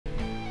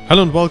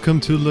Hello and welcome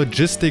to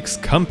Logistics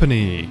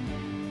Company.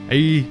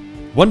 A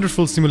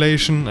wonderful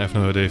simulation. I have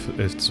no idea if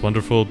it's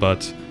wonderful,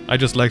 but I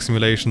just like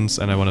simulations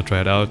and I want to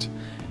try it out.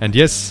 And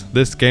yes,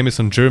 this game is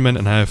in German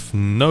and I have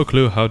no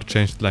clue how to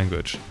change the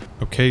language.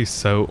 Okay,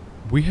 so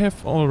we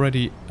have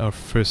already our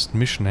first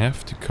mission. I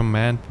have to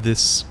command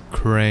this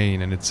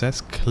crane and it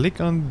says click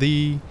on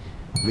the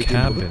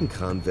cabin. Mit dem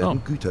Rückenkran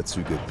werden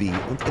Güterzüge be-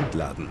 und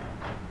entladen.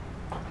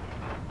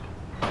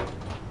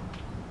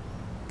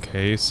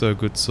 Okay, so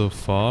good so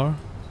far.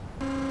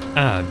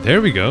 Ah,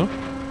 there we go.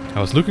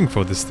 I was looking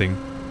for this thing.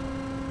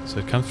 So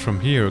it comes from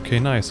here. Okay,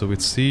 nice. So we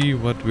see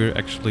what we're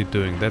actually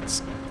doing.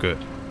 That's good.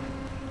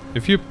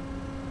 If you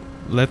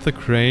let the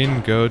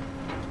crane go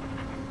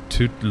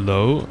too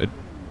low, it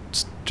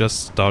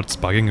just starts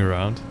bugging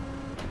around.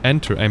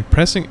 Enter. I'm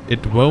pressing.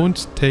 It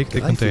won't take the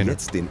container.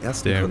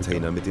 There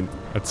we go.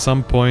 At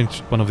some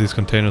point, one of these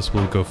containers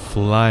will go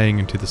flying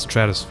into the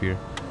stratosphere.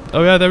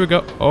 Oh yeah, there we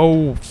go.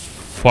 Oh,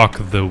 fuck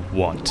the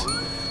what?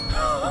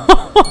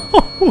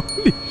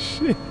 Holy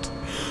shit.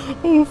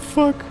 Oh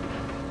fuck.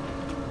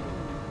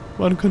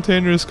 One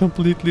container is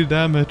completely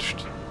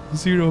damaged.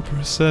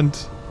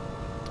 0%.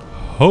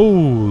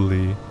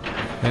 Holy.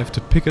 I have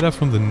to pick it up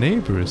from the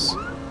neighbors.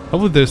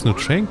 Hopefully there's no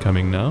train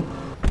coming now.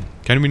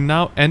 Can we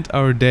now end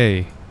our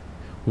day?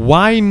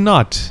 Why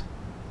not?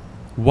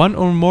 One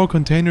or more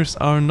containers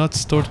are not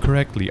stored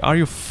correctly. Are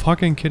you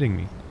fucking kidding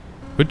me?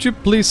 Would you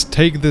please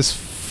take this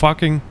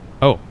fucking...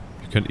 Oh,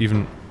 you can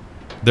even...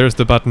 There's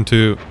the button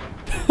to...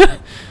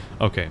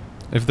 Okay,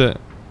 if the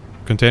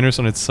container's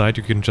on its side,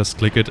 you can just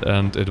click it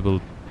and it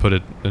will put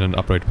it in an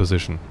upright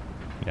position.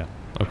 Yeah,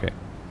 okay.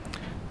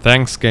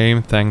 Thanks,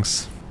 game,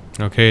 thanks.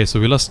 Okay, so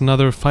we lost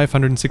another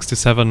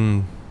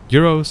 567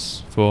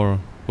 euros for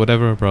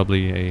whatever,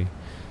 probably a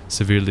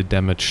severely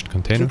damaged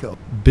container.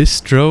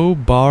 Bistro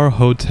Bar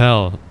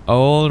Hotel.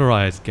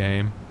 Alright,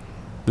 game.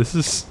 This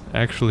is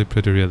actually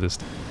pretty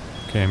realistic.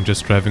 Okay, I'm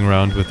just driving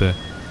around with a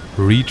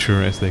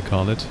reacher, as they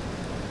call it.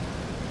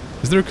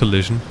 Is there a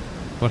collision?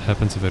 What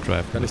happens if I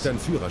drive? Kann ich deinen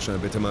Führerschein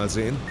bitte mal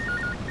sehen?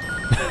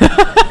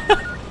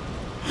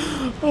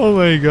 Oh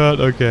my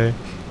god, okay.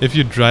 If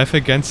you drive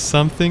against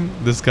something,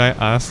 this guy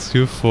asks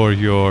you for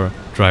your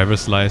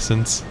driver's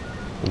license.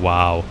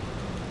 Wow.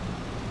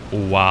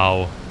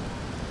 Wow.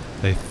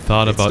 They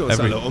thought about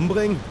everything. Alle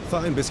umbringen?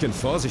 Fahr ein bisschen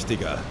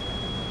vorsichtiger.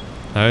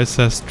 Now it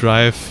says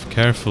drive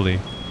carefully.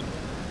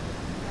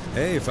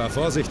 Hey, fahr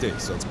vorsichtig,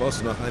 sonst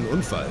baust du noch einen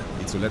Unfall,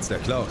 wie zuletzt der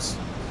Klaus.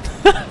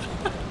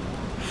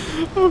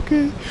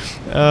 Okay.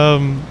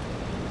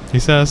 He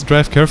says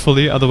drive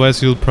carefully,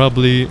 otherwise you'll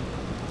probably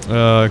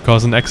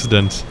cause an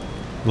accident,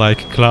 like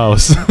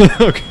Klaus.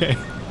 Okay.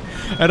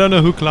 I don't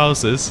know who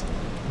Klaus is,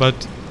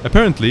 but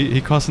apparently he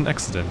caused an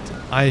accident.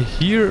 I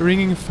hear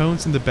ringing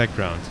phones in the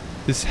background.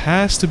 This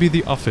has to be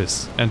the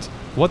office. And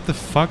what the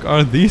fuck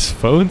are these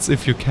phones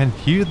if you can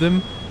hear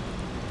them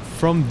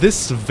from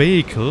this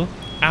vehicle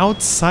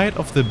outside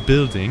of the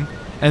building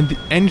and the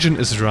engine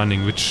is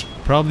running, which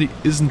probably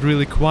isn't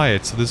really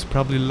quiet, so this is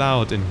probably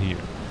loud in here.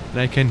 And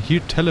I can hear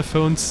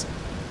telephones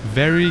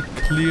very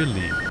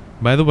clearly.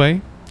 By the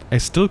way, I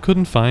still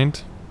couldn't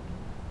find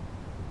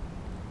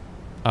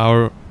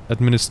our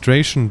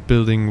administration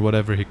building,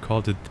 whatever he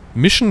called it.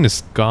 Mission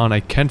is gone, I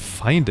can't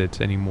find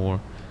it anymore.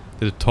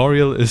 The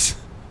tutorial is...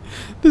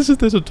 This is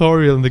the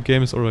tutorial and the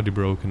game is already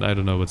broken. I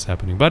don't know what's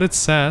happening. But it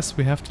says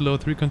we have to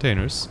load 3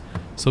 containers,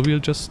 so we'll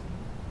just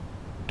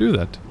do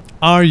that.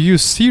 Are you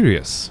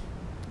serious?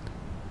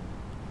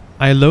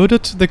 I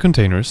loaded the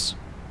containers.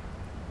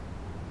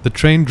 The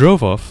train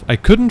drove off. I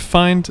couldn't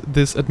find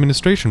this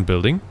administration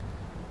building.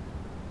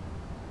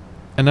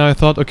 And now I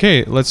thought,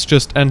 okay, let's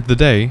just end the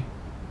day.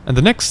 And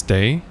the next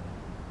day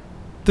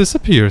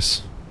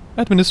disappears.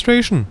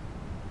 Administration.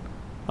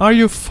 Are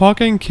you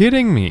fucking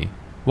kidding me?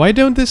 Why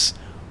don't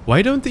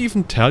they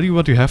even tell you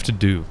what you have to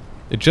do?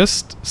 It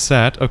just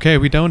said, okay,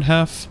 we don't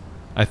have...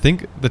 I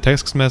think the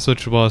text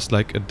message was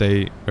like a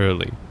day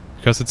early.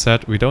 Because it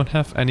said we don't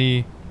have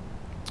any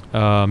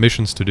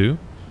missions to do.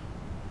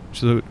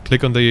 So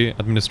click on the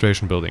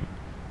administration building.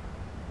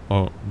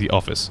 Or the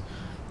office.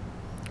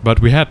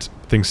 But we had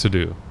things to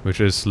do, which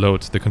is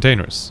load the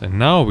containers. And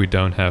now we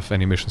don't have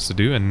any missions to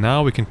do, and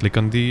now we can click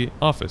on the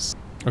office.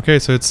 Okay,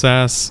 so it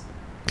says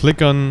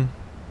click on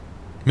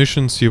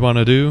missions you want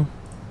to do.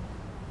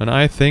 And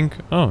I think...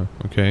 Oh,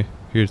 okay.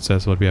 Here it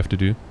says what we have to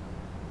do.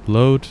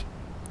 Load...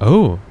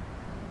 Oh!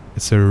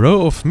 It's a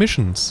row of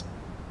missions.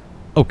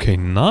 Okay,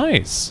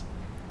 nice.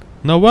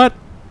 Now what?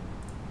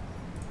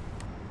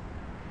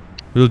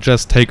 We'll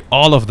just take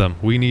all of them.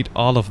 We need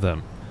all of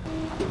them.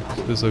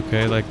 Is this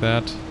okay like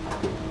that?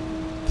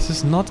 This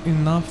is not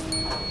enough.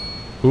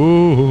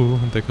 Ooh,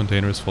 the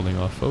container is falling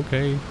off.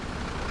 Okay.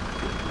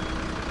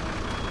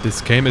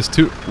 This game is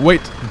too...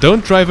 Wait,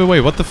 don't drive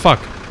away. What the fuck?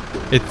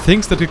 It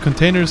thinks that the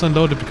container is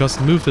unloaded because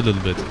it moved a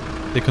little bit.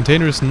 The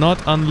container is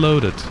not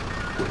unloaded.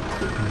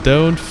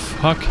 Don't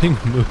fucking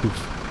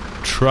move.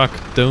 Truck,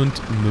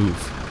 don't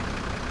move.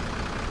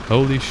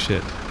 Holy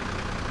shit.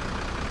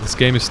 This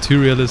game is too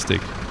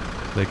realistic.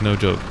 Like, no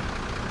joke.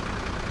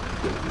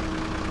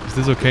 Is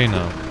this okay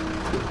now?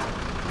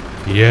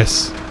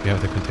 Yes, we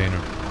have the container.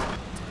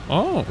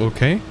 Oh,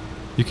 okay.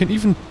 You can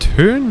even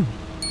turn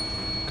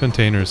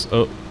containers.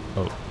 Oh,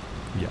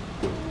 yeah.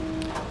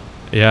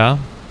 Yeah,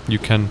 you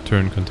can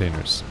turn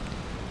containers.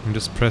 I'm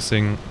just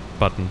pressing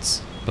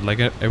buttons. But like,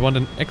 I want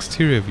an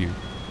exterior view.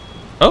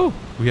 Oh,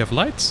 we have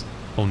lights.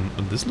 Oh,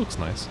 this looks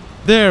nice.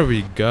 There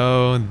we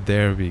go,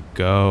 there we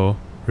go.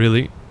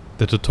 Really?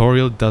 The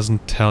tutorial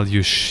doesn't tell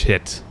you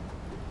shit.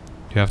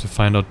 You have to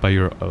find out by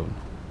your own.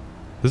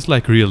 This is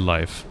like real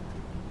life.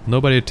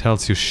 Nobody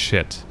tells you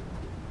shit.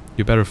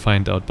 You better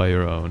find out by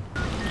your own.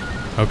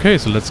 Okay,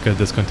 so let's get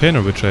this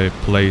container, which I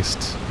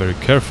placed very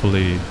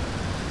carefully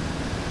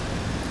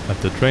at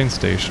the train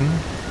station.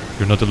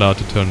 You're not allowed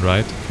to turn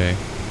right. Okay.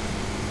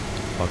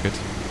 Fuck it.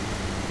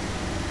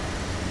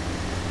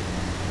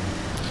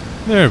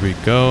 There we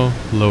go.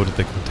 Loaded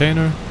the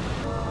container.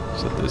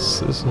 So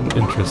this is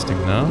interesting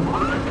now.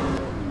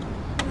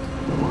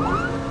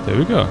 There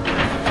we go.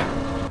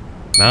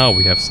 Now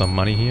we have some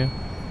money here.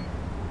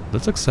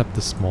 Let's accept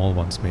the small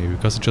ones maybe,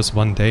 because it's just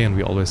one day and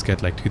we always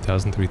get like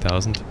 2,000,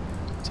 3,000.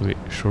 So we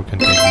sure can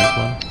take this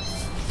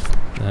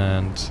one.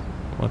 And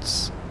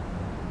what's...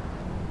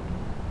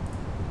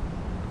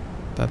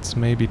 That's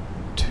maybe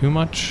too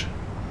much.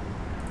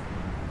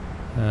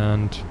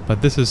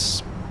 But this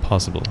is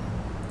possible.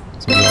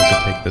 So we'll also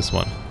take this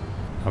one.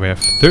 Now we have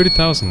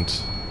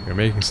 30,000. We're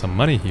making some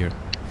money here.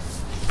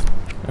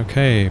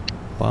 Okay,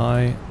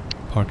 buy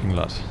parking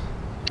lot.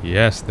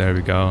 Yes, there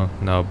we go.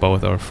 Now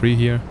both are free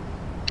here.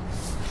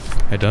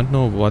 I don't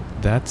know what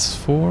that's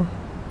for.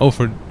 Oh,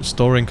 for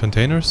storing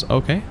containers?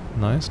 Okay,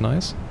 nice,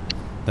 nice.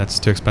 That's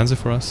too expensive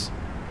for us.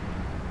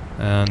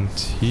 And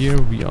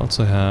here we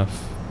also have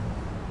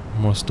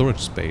more storage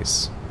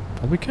space.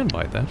 Well, we can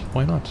buy that,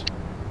 why not?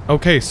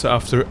 Okay, so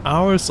after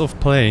hours of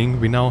playing,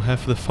 we now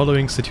have the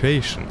following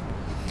situation.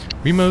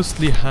 We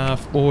mostly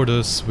have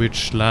orders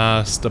which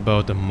last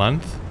about a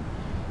month.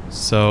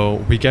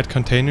 So we get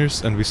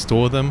containers and we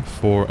store them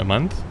for a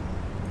month.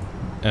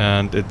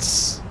 And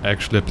it's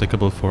actually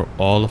applicable for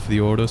all of the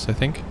orders, I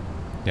think.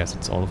 Yes,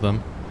 it's all of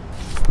them.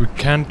 We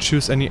can't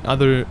choose any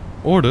other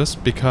orders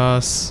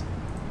because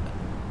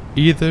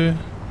either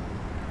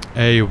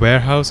a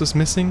warehouse is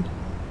missing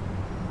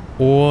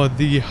or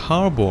the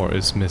harbor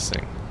is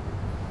missing.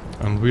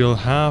 And we'll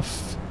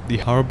have the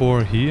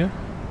harbor here,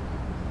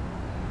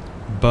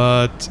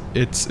 but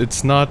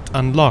it's not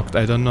unlocked.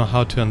 I don't know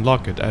how to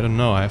unlock it. I don't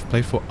know. I have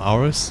played for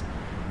hours.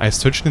 I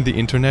searched in the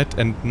internet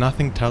and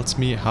nothing tells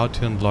me how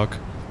to unlock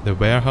the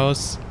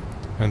warehouse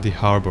and the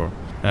harbor.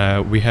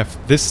 We have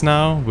this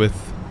now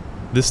with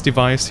this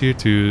device here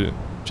to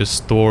just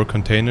store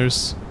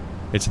containers.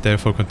 It's there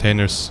for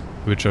containers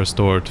which are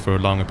stored for a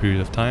longer period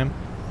of time.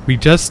 We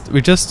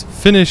just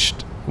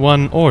finished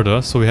one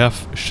order, so we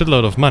have a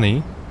shitload of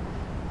money.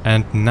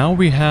 And now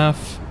we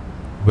have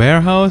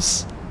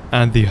warehouse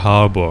and the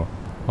harbor.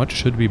 What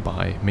should we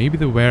buy? Maybe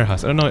the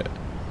warehouse. I don't know.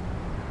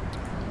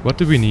 What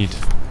do we need?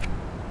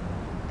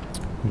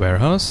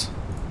 Warehouse?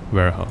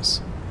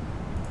 Warehouse.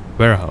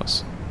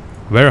 Warehouse.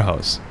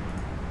 Warehouse.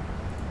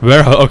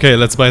 Warehouse. Okay,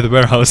 let's buy the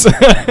warehouse.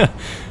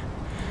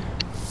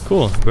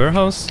 Cool.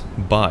 Warehouse.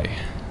 Buy.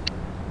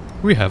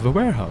 We have a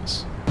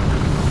warehouse.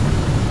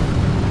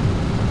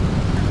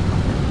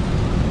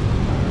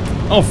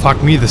 Oh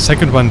fuck me, the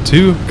second one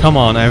too? Come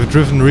on, I've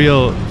driven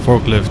real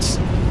forklifts.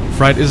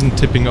 Freight isn't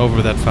tipping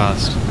over that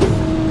fast.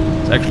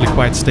 It's actually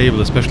quite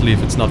stable, especially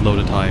if it's not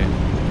loaded high.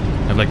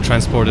 I've like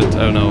transported,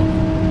 I don't know,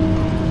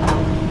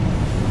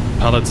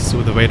 pallets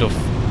with a weight of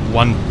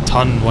 1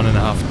 ton,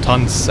 1.5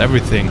 tons,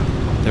 everything.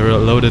 They were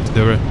loaded,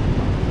 they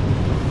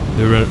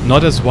were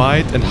not as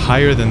wide and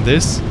higher than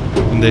this,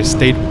 and they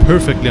stayed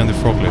perfectly on the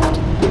forklift.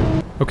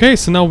 Okay,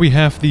 so now we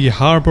have the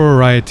harbor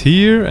right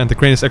here, and the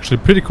crane is actually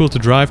pretty cool to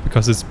drive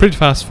because it's pretty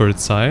fast for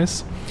its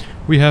size.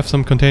 We have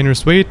some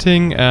containers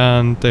waiting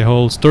and a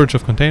whole storage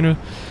of container,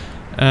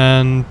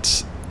 and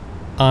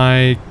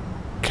I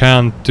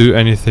can't do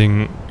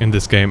anything in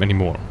this game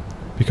anymore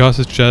because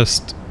it's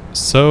just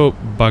so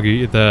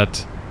buggy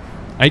that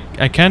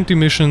I can't do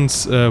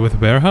missions with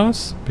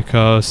warehouse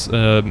because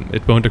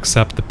it won't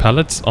accept the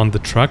pallets on the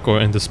truck or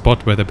in the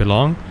spot where they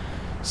belong.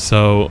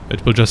 So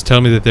it will just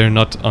tell me that they're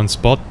not on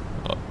spot,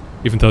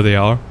 even though they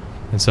are,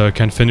 and so I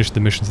can finish the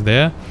missions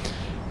there.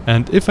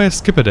 And if I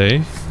skip a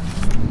day,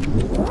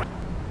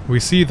 we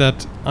see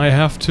that I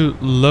have to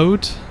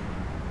load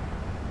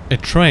a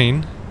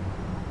train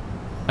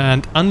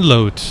and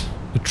unload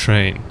a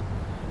train.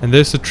 And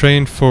there's a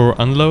train for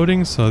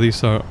unloading, so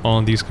these are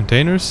on these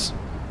containers,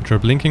 which are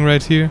blinking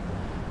right here.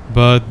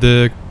 But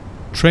the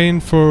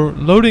train for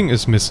loading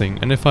is missing,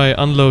 and if I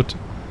unload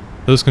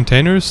those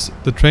containers,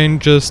 the train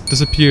just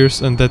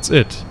disappears and that's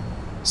it.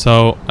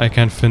 So I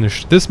can't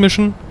finish this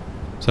mission,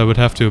 so I would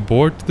have to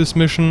abort this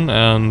mission,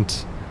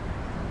 and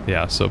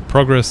yeah, so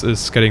progress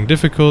is getting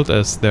difficult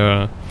as there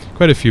are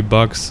quite a few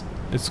bugs.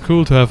 It's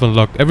cool to have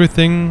unlocked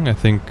everything. I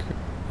think,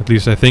 at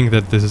least I think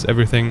that this is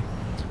everything.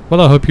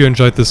 Well, I hope you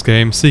enjoyed this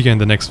game. See you in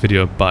the next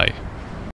video. Bye.